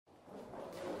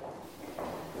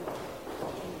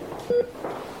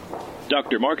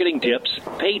Dr. Marketing Tips,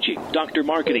 paging Dr.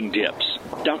 Marketing Tips.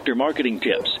 Dr. Marketing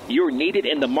Tips, you're needed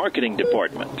in the marketing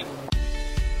department.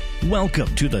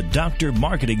 Welcome to the Dr.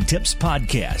 Marketing Tips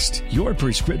Podcast, your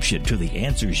prescription to the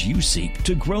answers you seek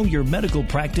to grow your medical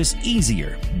practice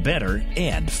easier, better,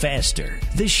 and faster.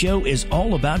 This show is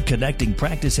all about connecting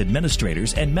practice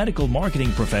administrators and medical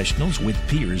marketing professionals with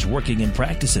peers working in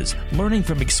practices, learning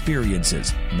from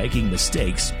experiences, making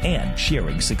mistakes, and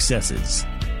sharing successes.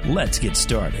 Let's get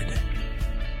started.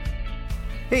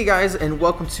 Hey guys, and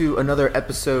welcome to another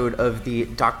episode of the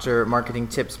Dr. Marketing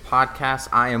Tips Podcast.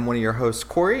 I am one of your hosts,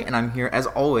 Corey, and I'm here as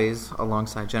always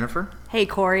alongside Jennifer. Hey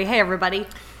Corey, hey everybody.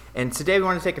 And today we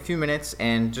want to take a few minutes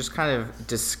and just kind of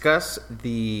discuss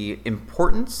the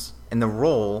importance and the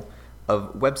role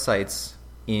of websites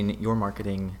in your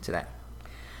marketing today.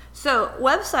 So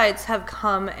websites have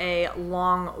come a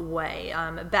long way.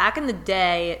 Back in the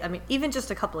day, even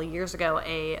just a couple of years ago,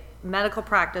 a medical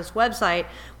practice website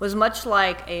was much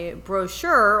like a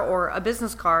brochure or a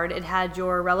business card. It had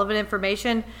your relevant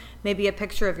information, maybe a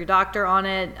picture of your doctor on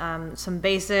it, some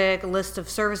basic list of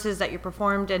services that you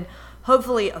performed, and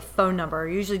hopefully a phone number.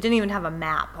 It usually didn't even have a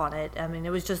map on it. It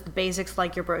was just the basics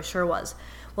like your brochure was.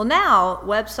 Well, now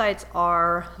websites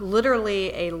are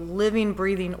literally a living,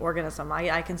 breathing organism.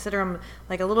 I consider them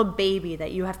like a little baby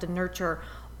that you have to nurture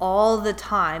all the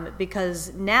time,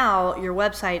 because now your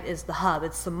website is the hub.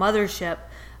 It's the mothership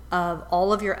of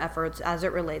all of your efforts as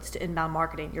it relates to inbound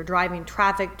marketing. You're driving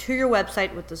traffic to your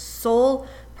website with the sole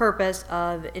purpose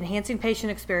of enhancing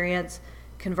patient experience,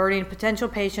 converting potential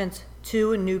patients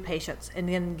to new patients, and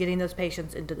then getting those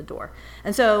patients into the door.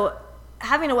 And so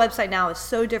having a website now is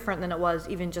so different than it was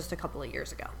even just a couple of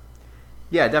years ago.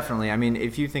 Yeah, definitely.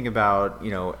 If you think about,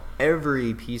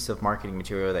 every piece of marketing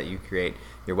material that you create,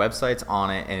 your website's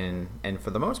on it, and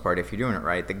for the most part, if you're doing it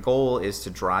right, the goal is to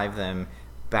drive them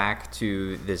back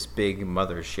to this big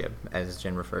mothership, as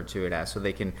Jen referred to it as, so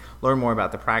they can learn more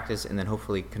about the practice and then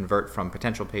hopefully convert from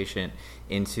potential patient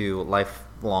into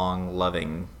lifelong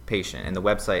loving patient. And the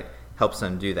website helps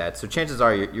them do that. So chances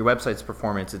are your website's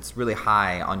performance, it's really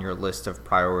high on your list of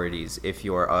priorities if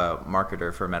you're a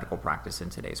marketer for medical practice in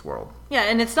today's world. Yeah,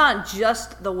 and it's not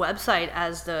just the website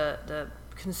as the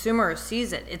consumer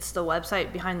sees it. It's the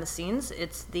website behind the scenes.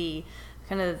 It's the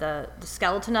kind of the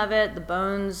skeleton of it, the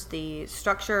bones, the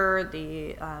structure,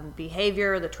 the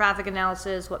behavior, the traffic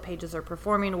analysis, what pages are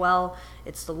performing well.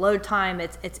 It's the load time.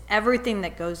 It's everything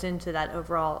that goes into that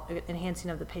overall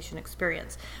enhancing of the patient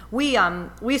experience. We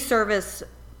service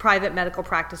private medical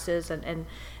practices and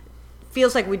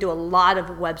feels like we do a lot of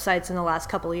websites in the last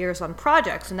couple of years on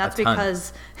projects, and that's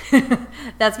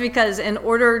because in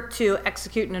order to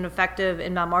execute an effective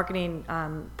inbound marketing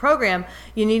program,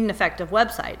 you need an effective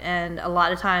website. And a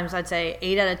lot of times, I'd say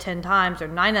 8 out of 10 times or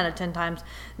 9 out of 10 times,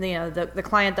 the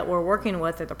client that we're working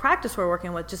with or the practice we're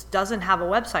working with just doesn't have a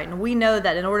website. And we know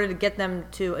that in order to get them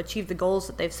to achieve the goals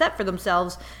that they've set for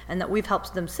themselves and that we've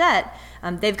helped them set,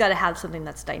 they've got to have something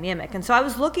that's dynamic. And so I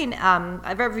was looking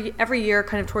every year,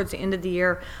 kind of towards the end of the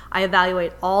year, I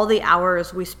evaluate all the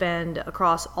hours we spend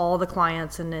across all the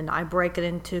clients, and then I break it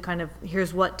into kind of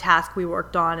here's what task we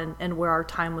worked on and where our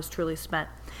time was truly spent.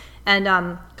 And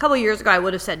a couple of years ago, I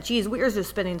would have said, geez, we are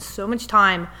just spending so much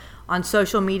time on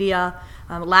social media.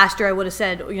 Last year, I would have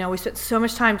said, we spent so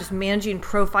much time just managing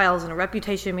profiles and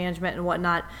reputation management and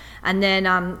whatnot. And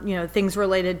then, things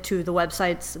related to the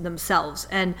websites themselves.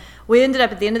 And we ended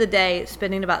up at the end of the day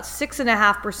spending about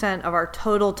 6.5% of our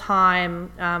total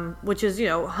time, which is,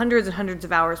 hundreds and hundreds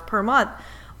of hours per month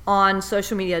on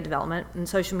social media development and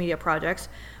social media projects.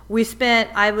 We spent,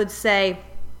 I would say,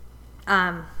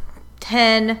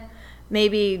 10,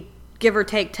 maybe give or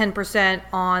take 10%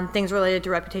 on things related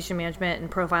to reputation management and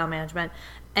profile management.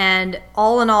 And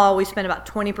all in all, we spend about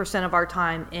 20% of our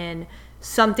time in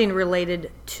something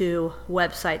related to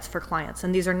websites for clients.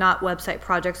 And these are not website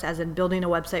projects as in building a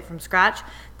website from scratch.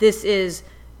 This is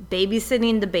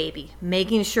babysitting the baby,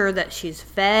 making sure that she's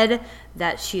fed,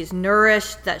 that she's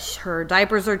nourished, that her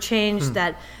diapers are changed,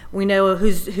 that we know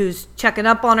who's checking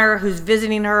up on her, who's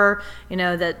visiting her,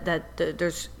 that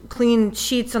there's clean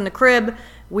sheets on the crib.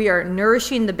 We are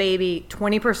nourishing the baby.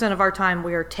 20% of our time,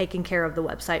 we are taking care of the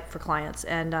website for clients.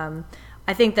 And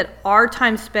I think that our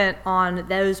time spent on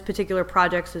those particular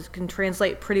projects can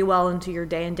translate pretty well into your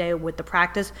day and day with the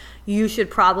practice. You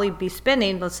should probably be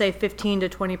spending, let's say, 15 to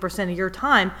 20% of your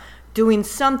time doing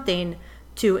something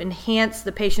to enhance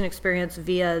the patient experience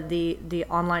via the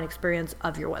online experience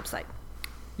of your website.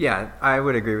 Yeah, I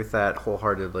would agree with that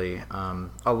wholeheartedly.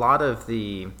 A lot of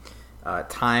the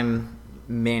time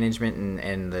management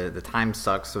and the time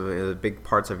sucks, so the big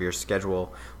parts of your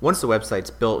schedule. Once the website's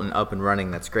built and up and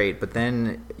running, that's great, but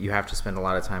then you have to spend a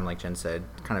lot of time, like Jen said,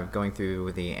 kind of going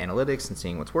through the analytics and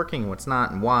seeing what's working and what's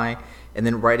not and why, and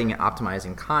then writing and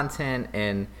optimizing content.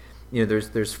 And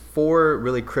there's 4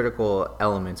 really critical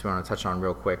elements we want to touch on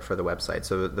real quick for the website.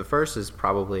 So the first is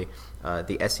probably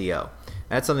the SEO.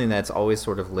 That's something that's always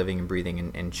sort of living and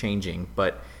breathing and changing.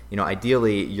 But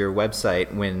ideally, your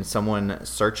website, when someone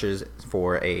searches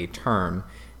for a term,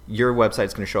 your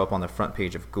website's going to show up on the front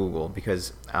page of Google,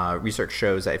 because research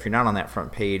shows that if you're not on that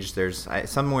front page, there's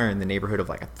somewhere in the neighborhood of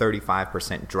like a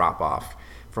 35% drop off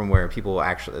from where people will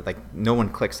actually, like, no one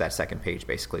clicks that second page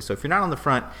basically. So if you're not on the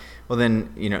front, well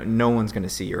then, no one's going to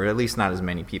see you, or at least not as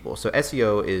many people. So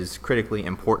SEO is critically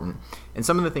important. And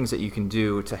some of the things that you can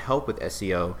do to help with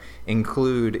SEO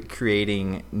include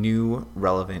creating new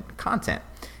relevant content.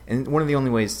 And one of the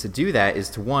only ways to do that is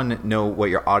to, 1, know what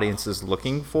your audience is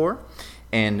looking for,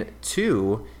 and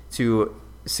 2, to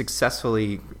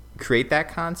successfully create that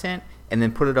content and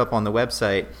then put it up on the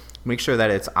website. Make sure that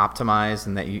it's optimized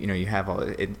and that you have all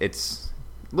it's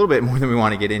a little bit more than we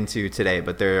want to get into today,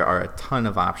 but there are a ton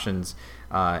of options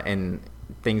and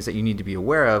things that you need to be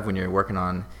aware of when you're working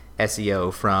on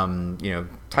SEO, from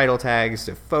title tags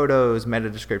to photos, meta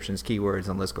descriptions, keywords,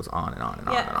 and the list goes on and on and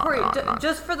on and on. Corey, and on, and on.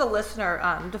 Just for the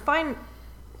listener, define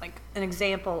like an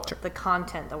example of the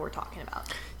content that we're talking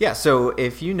about. Yeah, so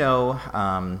if you know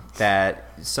that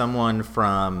someone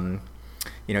from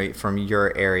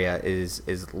your area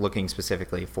is looking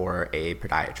specifically for a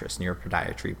podiatrist in your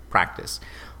podiatry practice,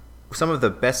 some of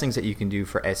the best things that you can do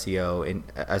for SEO,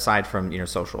 aside from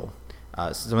social,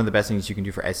 some of the best things you can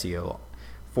do for SEO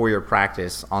for your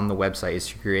practice on the website is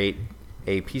to create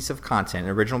a piece of content,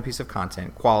 an original piece of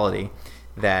content, quality,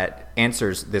 that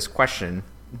answers this question,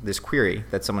 this query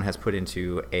that someone has put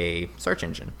into a search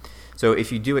engine. So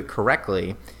if you do it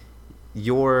correctly,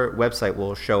 your website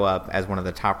will show up as one of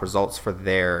the top results for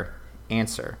their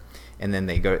answer. And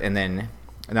then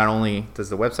not only does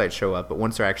the website show up, but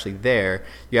once they're actually there,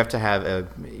 you have to have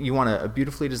a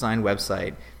beautifully designed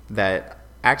website that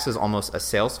acts as almost a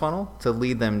sales funnel to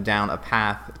lead them down a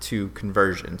path to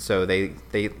conversion. So they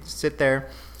sit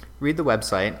there, read the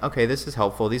website. Okay, this is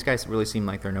helpful. These guys really seem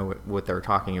like they know what they're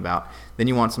talking about. Then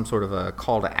you want some sort of a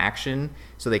call to action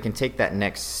so they can take that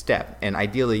next step. And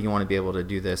ideally, you want to be able to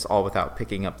do this all without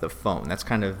picking up the phone. That's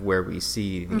kind of where we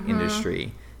see the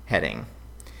industry heading.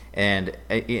 And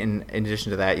in addition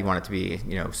to that, you want it to be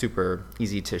super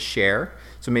easy to share.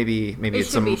 So maybe it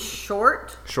should be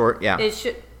short. Short, yeah. It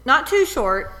should. Not too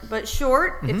short, but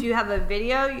short. If you have a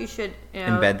video, you should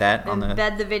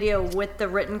embed the video with the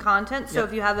written content. So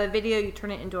if you have a video, you turn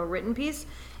it into a written piece.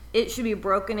 It should be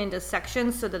broken into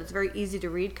sections so that it's very easy to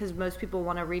read, because most people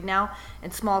want to read now in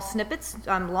small snippets.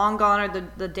 Long gone are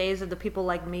the days of the people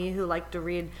like me who like to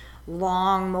read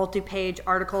long multi-page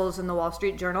articles in the Wall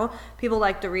Street Journal. People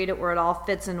like to read it where it all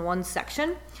fits in one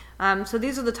section. So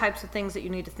these are the types of things that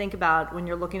you need to think about when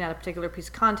you're looking at a particular piece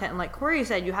of content. And like Corey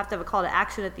said, you have to have a call to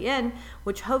action at the end,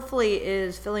 which hopefully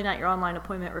is filling out your online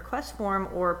appointment request form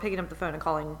or picking up the phone and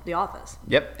calling the office.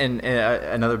 Yep. And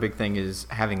another big thing is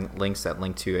having links that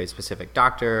link to a specific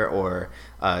doctor or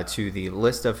to the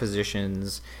list of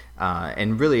physicians.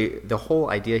 And really, the whole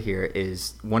idea here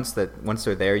is once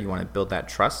they're there, you want to build that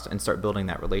trust and start building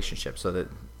that relationship, so that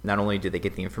not only do they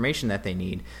get the information that they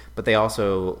need, but they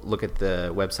also look at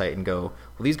the website and go,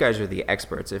 well, these guys are the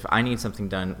experts. If I need something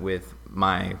done with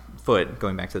my foot,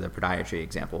 going back to the podiatry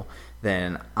example,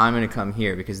 then I'm going to come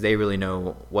here because they really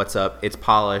know what's up. It's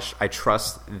polished. I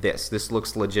trust this. This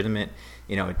looks legitimate.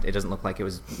 It doesn't look like it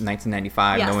was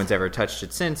 1995. Yes. No one's ever touched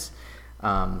it since.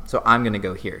 So I'm going to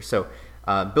go here. So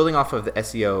building off of the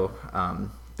SEO,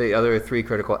 the other 3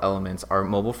 critical elements are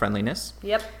mobile friendliness.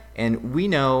 Yep. And we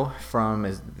know from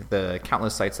the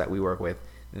countless sites that we work with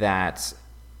that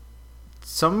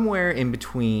somewhere in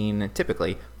between,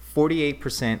 typically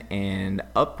 48% and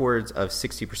upwards of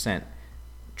 60%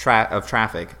 of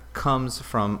traffic comes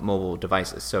from mobile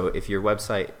devices. So if your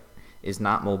website is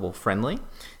not mobile friendly,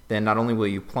 then not only will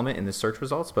you plummet in the search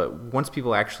results, but once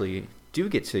people actually do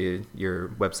get to your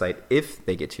website, if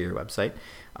they get to your website,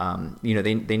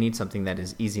 they need something that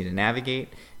is easy to navigate,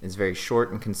 is very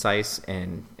short and concise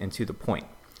and to the point.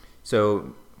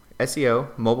 So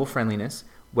SEO, mobile friendliness,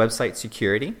 website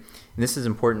security. And this is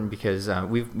important because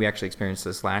we actually experienced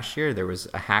this last year. There was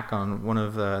a hack on one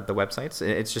of the websites.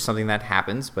 It's just something that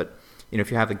happens, but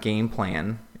if you have a game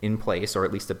plan in place, or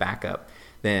at least a backup,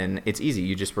 then it's easy.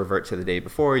 You just revert to the day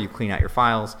before, you clean out your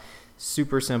files.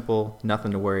 Super simple,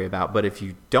 nothing to worry about. But if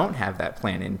you don't have that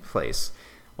plan in place,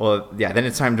 Well, yeah, then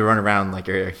it's time to run around like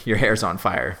your hair's on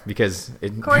fire because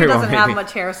Corey doesn't have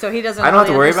much hair, so he doesn't I don't have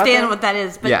to worry about understand that. what that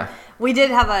is. But Yeah. we did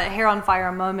have a hair on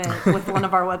fire moment with one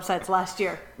of our websites last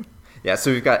year. Yeah,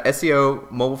 so we've got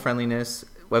SEO, mobile friendliness,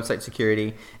 website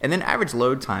security, and then average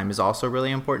load time is also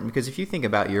really important because if you think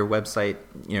about your website,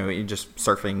 you're just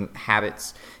surfing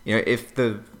habits, if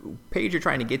the page you're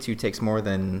trying to get to takes more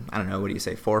than, I don't know, what do you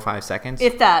say, 4 or 5 seconds?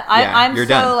 If that. Yeah, you're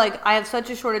done. I have such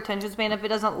a short attention span. If it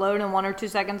doesn't load in 1 or 2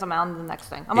 seconds, I'm on to the next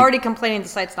thing. I'm already complaining the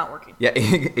site's not working. Yeah,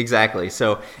 exactly.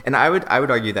 So, and I would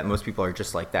argue that most people are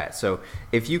just like that. So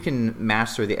if you can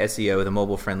master the SEO, the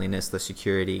mobile friendliness, the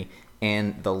security,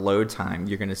 and the load time,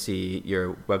 you're going to see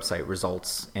your website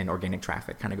results and organic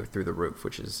traffic kind of go through the roof,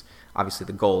 which is obviously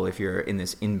the goal if you're in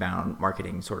this inbound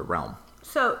marketing sort of realm.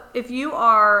 So if you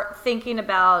are thinking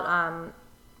about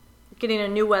getting a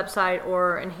new website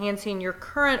or enhancing your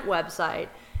current website,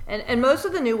 and most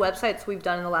of the new websites we've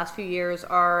done in the last few years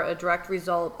are a direct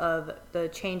result of the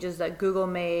changes that Google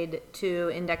made to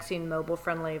indexing mobile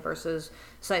friendly versus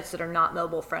sites that are not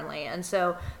mobile friendly. And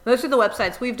so most of the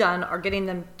websites we've done are getting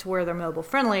them to where they're mobile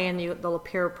friendly and they'll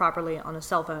appear properly on a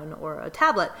cell phone or a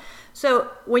tablet. So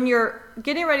when you're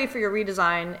getting ready for your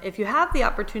redesign, if you have the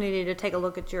opportunity to take a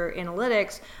look at your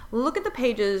analytics, look at the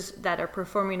pages that are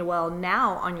performing well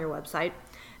now on your website.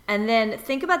 And then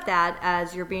think about that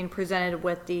as you're being presented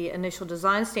with the initial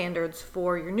design standards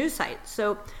for your new site.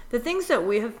 So the things that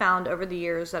we have found over the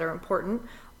years that are important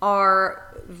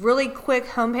are really quick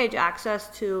homepage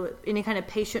access to any kind of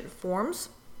patient forms,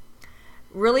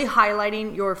 really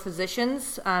highlighting your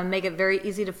physicians, make it very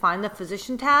easy to find the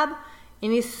physician tab,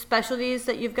 any specialties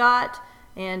that you've got,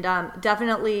 and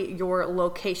definitely your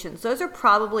locations. Those are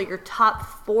probably your top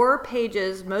 4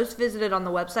 pages most visited on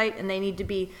the website, and they need to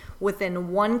be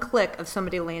within 1 click of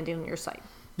somebody landing on your site.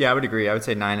 Yeah, I would agree. I would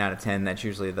say 9 out of 10, that's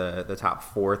usually the top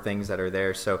 4 things that are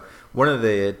there. So one of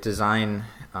the design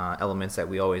elements that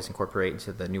we always incorporate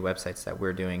into the new websites that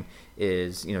we're doing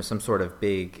is, some sort of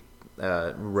big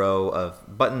row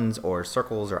of buttons or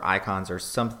circles or icons or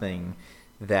something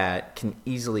that can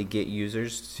easily get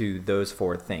users to those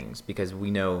 4 things, because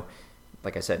we know,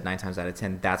 like I said, 9 times out of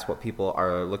 10, that's what people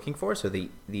are looking for. So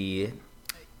the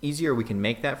easier we can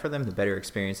make that for them, the better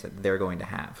experience that they're going to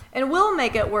have. And we'll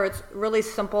make it where it's really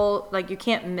simple, like you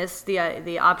can't miss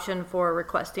the option for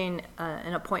requesting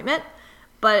an appointment.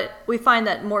 But we find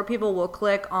that more people will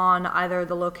click on either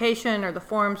the location or the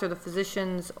forms or the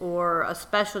physicians or a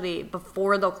specialty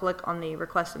before they'll click on the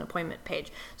request an appointment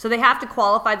page. So they have to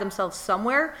qualify themselves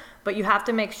somewhere, but you have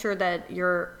to make sure that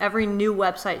every new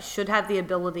website should have the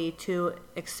ability to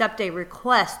accept a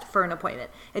request for an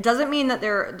appointment. It doesn't mean that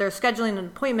they're scheduling an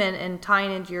appointment and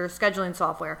tying into your scheduling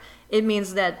software. It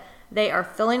means that they are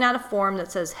filling out a form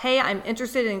that says, hey, I'm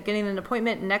interested in getting an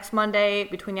appointment next Monday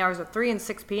between the hours of 3 and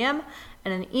 6 p.m.,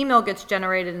 and an email gets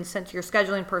generated and sent to your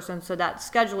scheduling person so that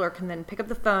scheduler can then pick up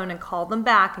the phone and call them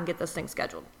back and get this thing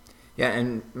scheduled. Yeah,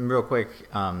 and real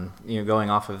quick, going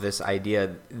off of this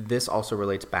idea, this also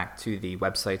relates back to the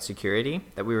website security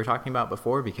that we were talking about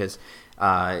before, because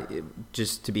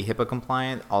just to be HIPAA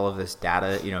compliant, all of this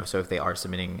data, so if they are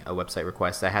submitting a website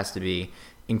request, that has to be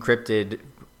encrypted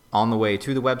on the way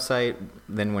to the website,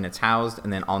 then when it's housed,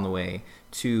 and then on the way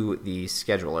to the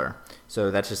scheduler.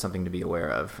 So that's just something to be aware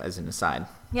of as an aside.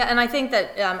 Yeah, and I think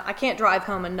that I can't drive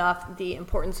home enough the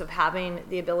importance of having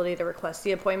the ability to request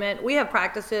the appointment. We have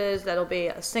practices that'll be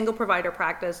a single provider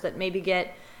practice that maybe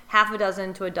get half a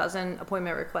dozen to a dozen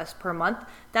appointment requests per month.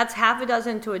 That's half a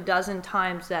dozen to a dozen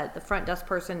times that the front desk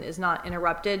person is not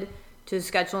interrupted to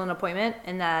schedule an appointment,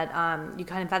 and that you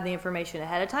kind of have the information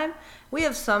ahead of time. We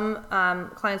have some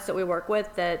clients that we work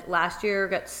with that last year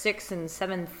got 6,000 and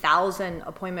 7,000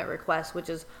 appointment requests, which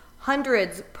is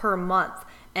hundreds per month.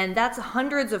 And that's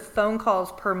hundreds of phone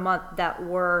calls per month that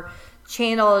were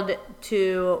channeled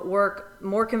to work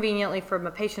more conveniently from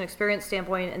a patient experience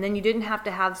standpoint. And then you didn't have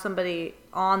to have somebody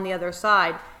on the other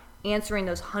side answering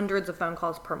those hundreds of phone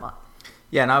calls per month.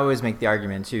 Yeah, and I always make the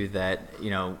argument too that,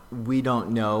 we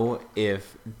don't know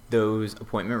if those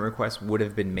appointment requests would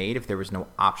have been made if there was no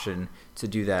option to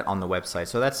do that on the website.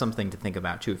 So that's something to think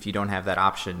about too. If you don't have that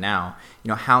option now,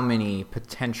 how many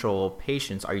potential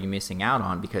patients are you missing out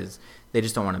on because they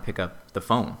just don't want to pick up the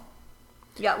phone?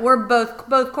 Yeah, we're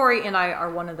both Corey and I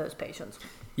are one of those patients.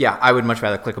 Yeah, I would much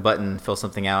rather click a button, fill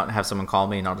something out, have someone call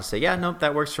me, and I'll just say, yeah, nope,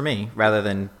 that works for me, rather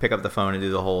than pick up the phone and do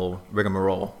the whole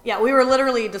rigmarole. Yeah, we were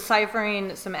literally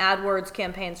deciphering some AdWords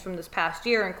campaigns from this past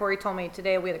year, and Corey told me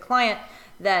today we had a client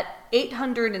that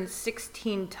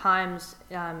 816 times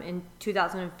in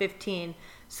 2015,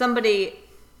 somebody,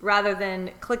 rather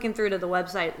than clicking through to the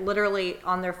website, literally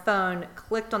on their phone,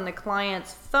 clicked on the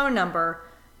client's phone number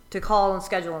to call and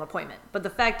schedule an appointment. But the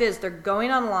fact is, they're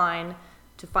going online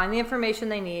to find the information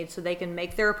they need so they can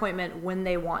make their appointment when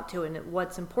they want to. And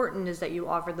what's important is that you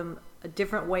offer them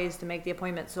different ways to make the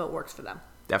appointment so it works for them.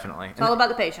 Definitely. It's all about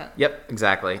the patient. Yep,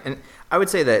 exactly. And I would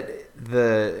say that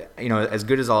as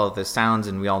good as all of this sounds,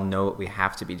 and we all know what we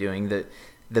have to be doing,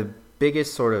 the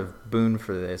biggest sort of boon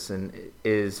for this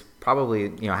is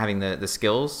probably having the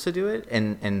skills to do it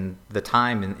and the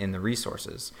time and the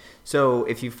resources. So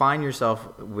if you find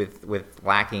yourself with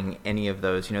lacking any of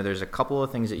those, there's a couple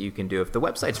of things that you can do. If the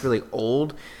website's really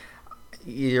old,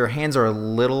 your hands are a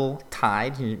little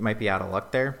tied. You might be out of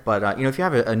luck there. But if you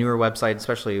have a newer website,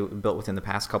 especially built within the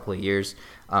past couple of years,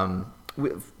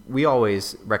 we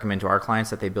always recommend to our clients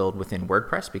that they build within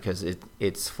WordPress because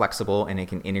it's flexible and it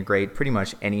can integrate pretty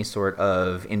much any sort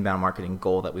of inbound marketing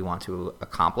goal that we want to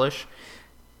accomplish.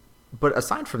 But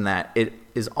aside from that, it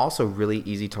is also really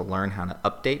easy to learn how to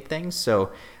update things.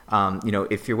 So,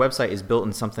 if your website is built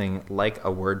in something like a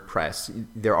WordPress,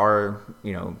 there are,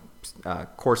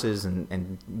 courses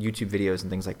and YouTube videos and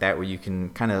things like that where you can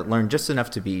kind of learn just enough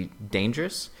to be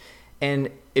dangerous.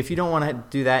 And if you don't want to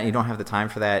do that and you don't have the time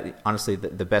for that, honestly,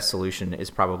 the best solution is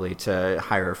probably to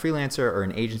hire a freelancer or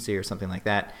an agency or something like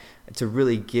that to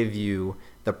really give you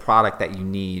the product that you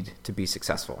need to be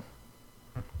successful.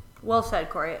 Well said,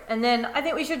 Corey. And then I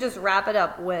think we should just wrap it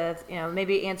up with,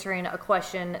 maybe answering a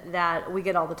question that we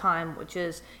get all the time, which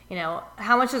is,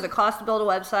 how much does it cost to build a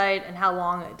website and how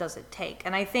long does it take?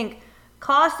 And I think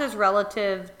cost is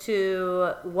relative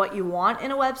to what you want in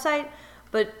a website,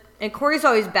 and Corey's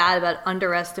always bad about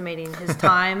underestimating his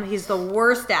time. He's the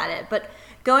worst at it. But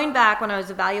going back when I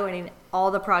was evaluating all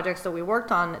the projects that we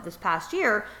worked on this past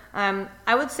year,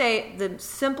 I would say the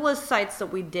simplest sites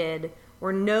that we did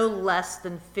were no less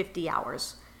than 50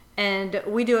 hours. And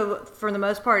we do, for the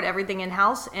most part, everything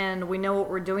in-house, and we know what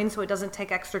we're doing, so it doesn't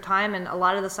take extra time. And a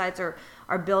lot of the sites are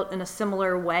built in a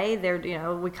similar way.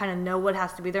 We kind of know what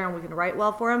has to be there, and we can write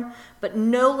well for them. But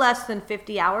no less than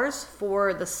 50 hours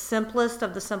for the simplest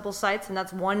of the simple sites, and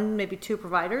that's one, maybe two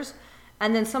providers.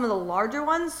 And then some of the larger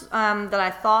ones that I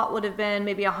thought would have been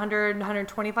maybe 100,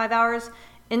 125 hours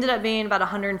ended up being about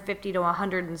 150 to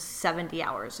 170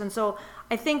 hours. And so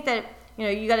I think that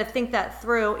you got to think that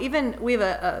through. Even we have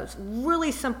a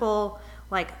really simple,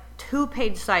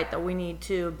 2-page site that we need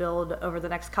to build over the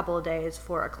next couple of days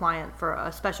for a client for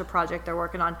a special project they're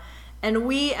working on. And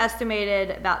we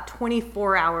estimated about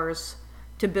 24 hours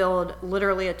to build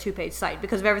literally a 2-page site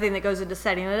because of everything that goes into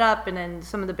setting it up and then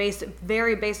some of the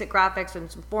very basic graphics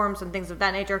and some forms and things of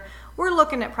that nature. We're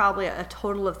looking at probably a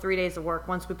total of 3 days of work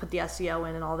once we put the SEO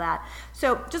in and all that.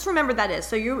 So just remember that is.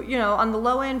 So on the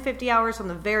low end, 50 hours, on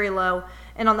the very low,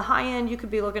 and on the high end, you could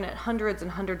be looking at hundreds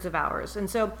and hundreds of hours. And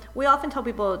so we often tell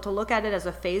people to look at it as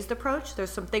a phased approach.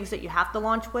 There's some things that you have to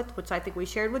launch with, which I think we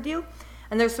shared with you.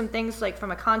 And there's some things like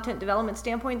from a content development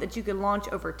standpoint that you can launch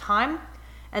over time.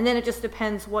 And then it just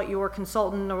depends what your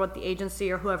consultant or what the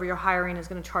agency or whoever you're hiring is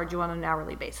going to charge you on an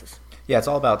hourly basis. Yeah, it's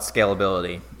all about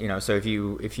scalability. So if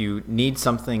you need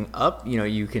something up,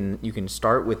 you can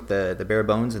start with the bare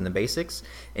bones and the basics,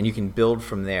 and you can build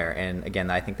from there. And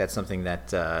again, I think that's something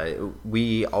that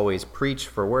we always preach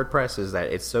for WordPress is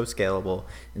that it's so scalable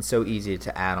and so easy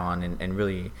to add on and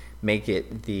really make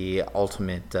it the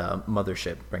ultimate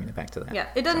mothership, bringing it back to that. Yeah,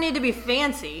 it doesn't need to be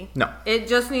fancy. No. It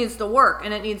just needs to work,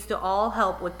 and it needs to all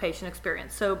help with patient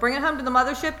experience. So bring it home to the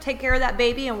mothership, take care of that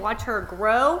baby, and watch her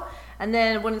grow. And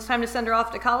then when it's time to send her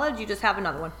off to college, you just have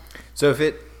another one. So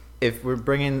if we're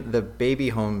bringing the baby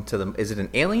home to is it an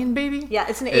alien baby? Yeah,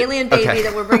 it's an alien baby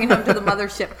that we're bringing home to the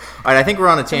mothership. All right, I think we're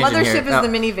on a tangent here. The mothership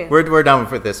is the minivan. We're done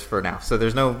with this for now, so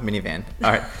there's no minivan.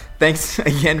 All right, thanks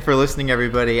again for listening,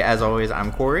 everybody. As always,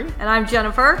 I'm Corey. And I'm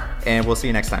Jennifer. And we'll see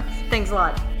you next time. Thanks a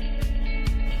lot.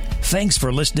 Thanks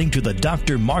for listening to the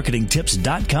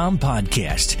drmarketingtips.com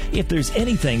podcast. If there's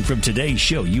anything from today's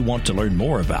show you want to learn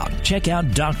more about, check out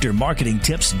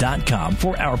drmarketingtips.com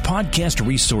for our podcast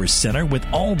resource center with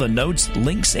all the notes,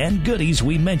 links, and goodies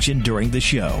we mentioned during the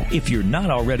show. If you're not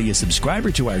already a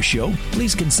subscriber to our show,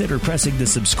 please consider pressing the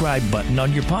subscribe button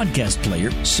on your podcast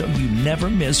player so you never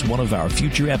miss one of our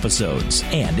future episodes.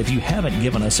 And if you haven't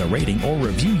given us a rating or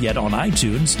review yet on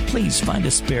iTunes, please find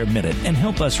a spare minute and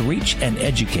help us reach and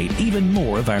educate even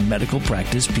more of our medical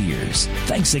practice peers.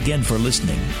 Thanks again for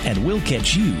listening, and we'll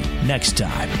catch you next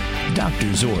time.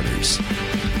 Doctor's orders.